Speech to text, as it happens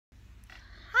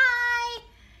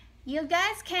You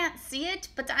guys can't see it,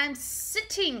 but I'm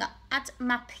sitting at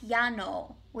my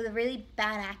piano with a really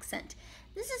bad accent.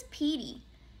 This is Petey.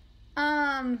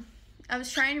 I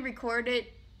was trying to record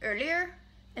it earlier,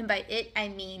 and by it I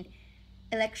mean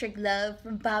Electric Love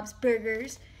from Bob's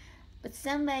Burgers, but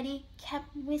somebody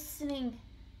kept whistling.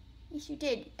 Yes, you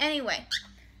did. Anyway,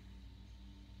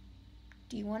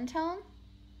 do you want to tell him?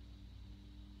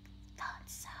 Thought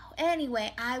so.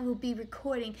 Anyway, I will be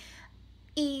recording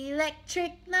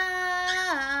Electric Love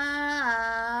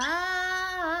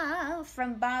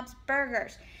from Bob's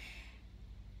Burgers.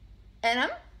 And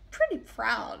I'm pretty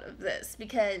proud of this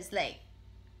because, like,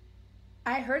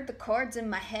 I heard the chords in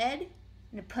my head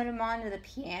and I put them onto the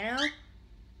piano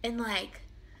in, like,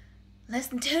 less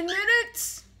than 10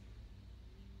 minutes.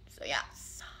 So, yeah.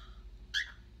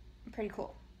 Pretty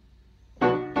cool.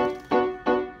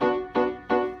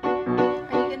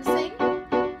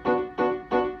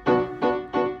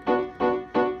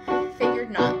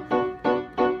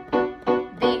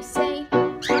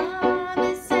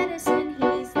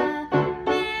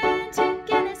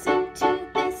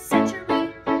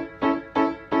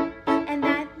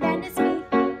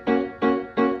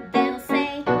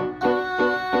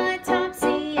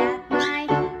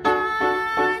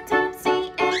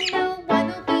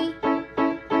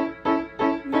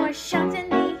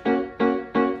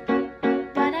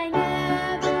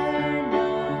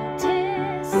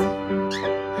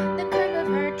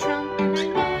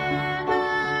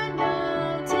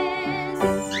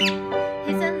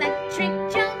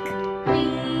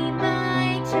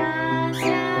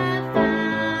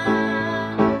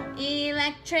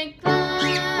 Electric love,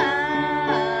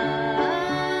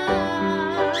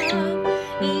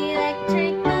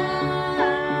 electric love,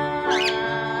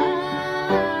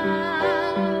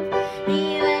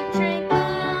 electric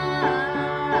love.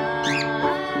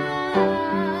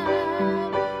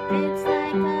 It's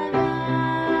like a love, electric love,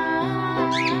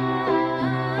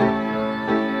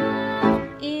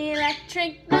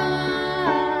 electric love.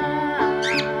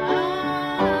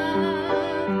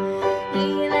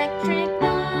 Electric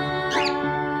love,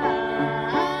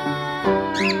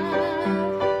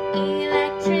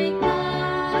 electric love.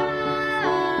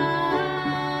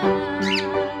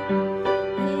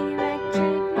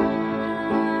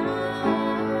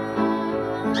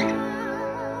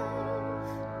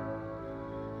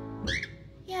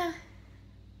 Yeah,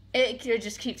 it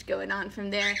just keeps going on from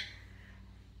there.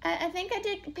 I think I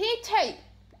did. Petey!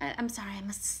 I'm sorry, I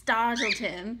must have startled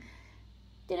him.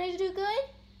 Did I do good?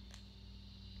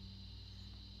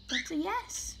 That's a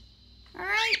yes. All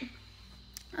right.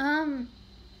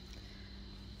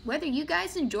 Whether you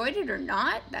guys enjoyed it or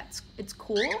not, it's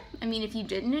cool. I mean, if you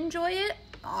didn't enjoy it,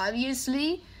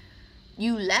 obviously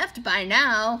you left by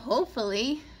now,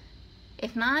 hopefully.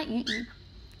 If not,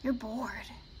 you're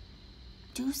bored.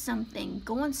 Do something.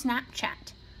 Go on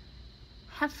Snapchat.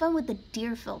 Have fun with the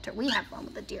deer filter. We have fun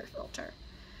with the deer filter.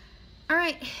 All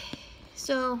right.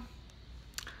 So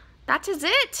that is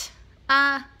it.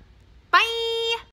 Bye.